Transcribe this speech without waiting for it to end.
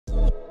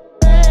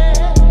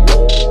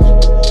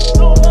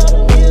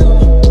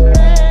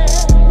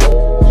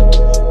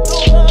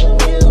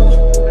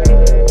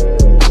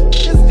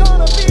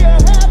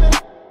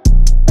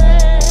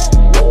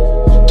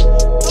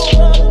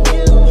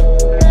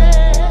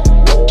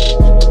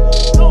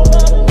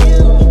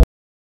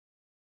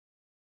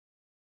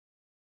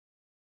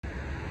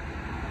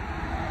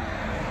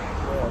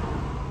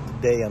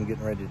Today I'm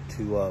getting ready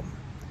to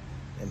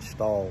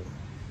install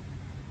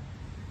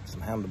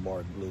some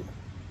handlebar glue.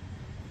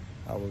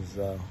 I was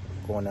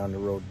going down the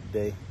road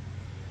today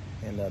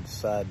and I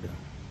decided to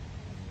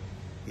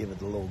give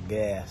it a little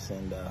gas,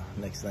 and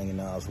next thing you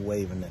know I was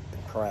waving at the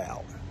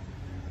crowd.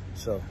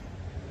 So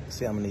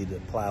see, I'm gonna need to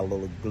apply a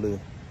little glue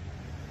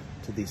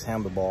to these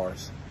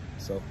handlebars.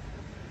 So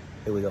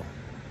here we go.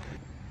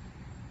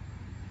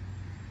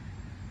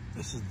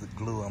 This is the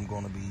glue I'm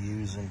going to be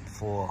using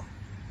for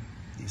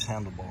these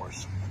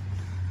handlebars.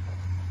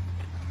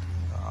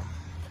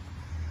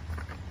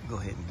 Go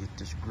ahead and get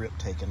this grip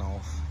taken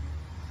off.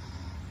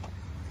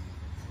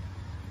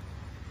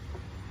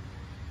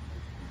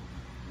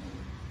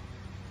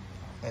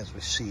 As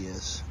we see,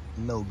 there's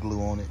no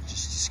glue on it,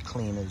 just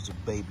clean as a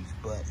baby's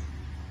butt.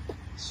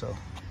 So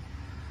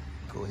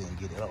go ahead and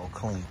get it all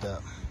cleaned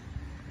up.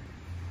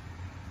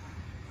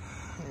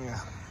 Yeah,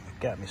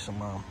 got me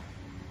some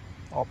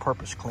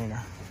all-purpose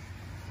cleaner.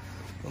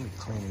 Let me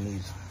clean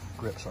these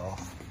grips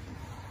off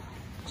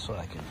so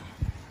I can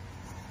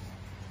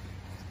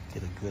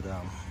get a good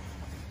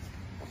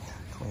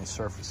clean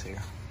surface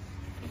here.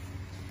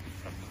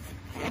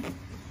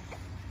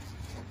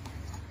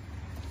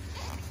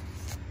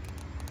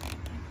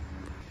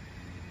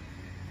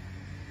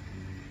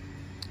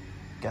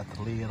 Got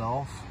the lid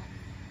off.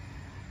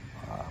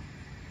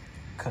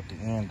 Cut the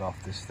end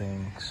off this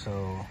thing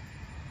so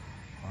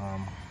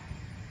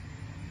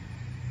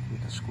we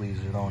can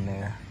squeeze it on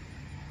there.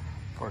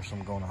 First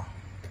I'm gonna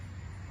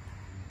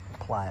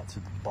apply it to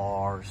the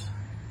bars,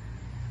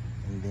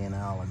 and then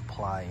I'll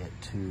apply it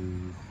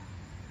to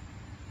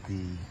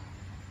the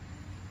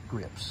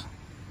grips.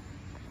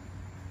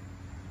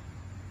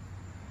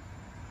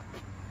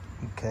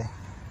 Okay,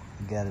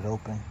 got it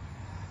open.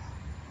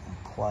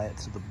 Apply it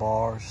to the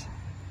bars.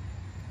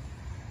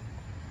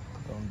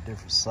 Put it on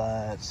different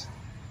sides.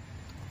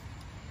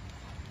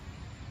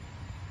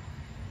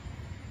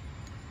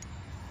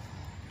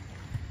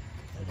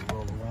 Let it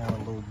roll around a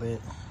little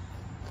bit.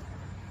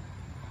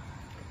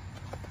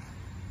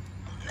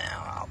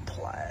 Now I'll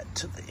apply it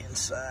to the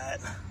inside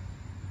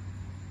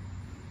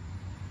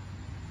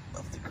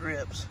of the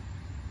grips.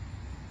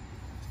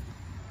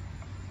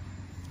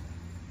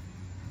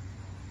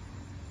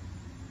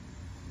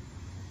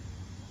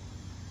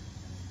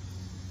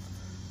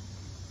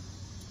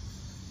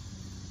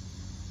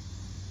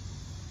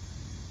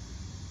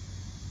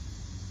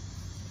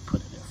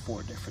 Put it in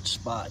 4 different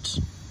spots.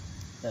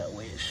 That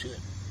way it should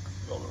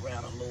roll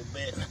around a little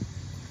bit.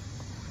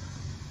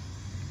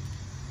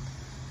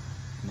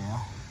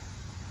 Now,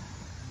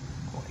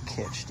 I'm going to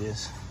catch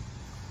this,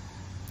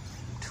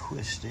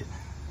 twist it.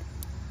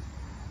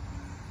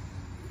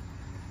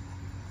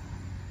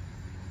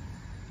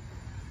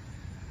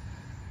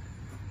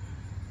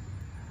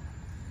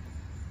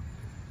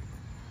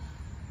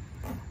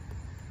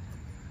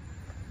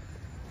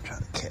 Try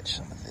to catch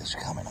some of this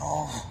coming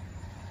off.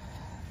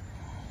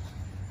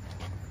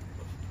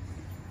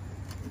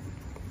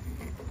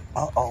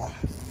 Uh-oh.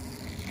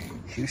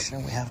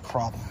 Houston, we have a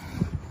problem.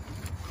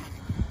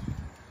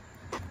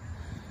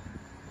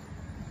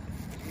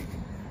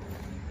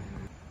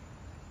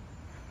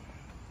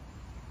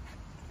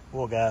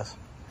 Well, guys,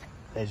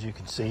 as you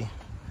can see,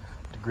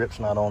 the grip's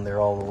not on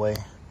there all the way,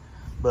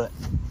 but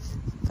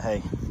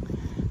hey,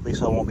 at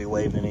least I won't be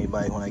waving at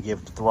anybody when I give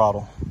it the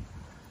throttle.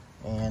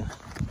 And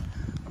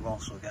I've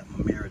also got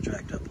my mirror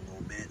jacked up a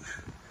little bit,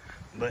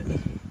 but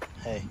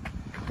hey,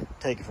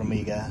 take it from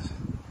me, guys.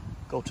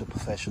 Go to a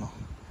professional.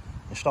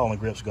 Installing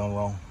grips gone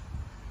wrong.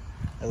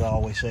 As I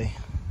always say,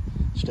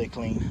 stay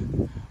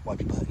clean,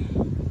 wipe your butt.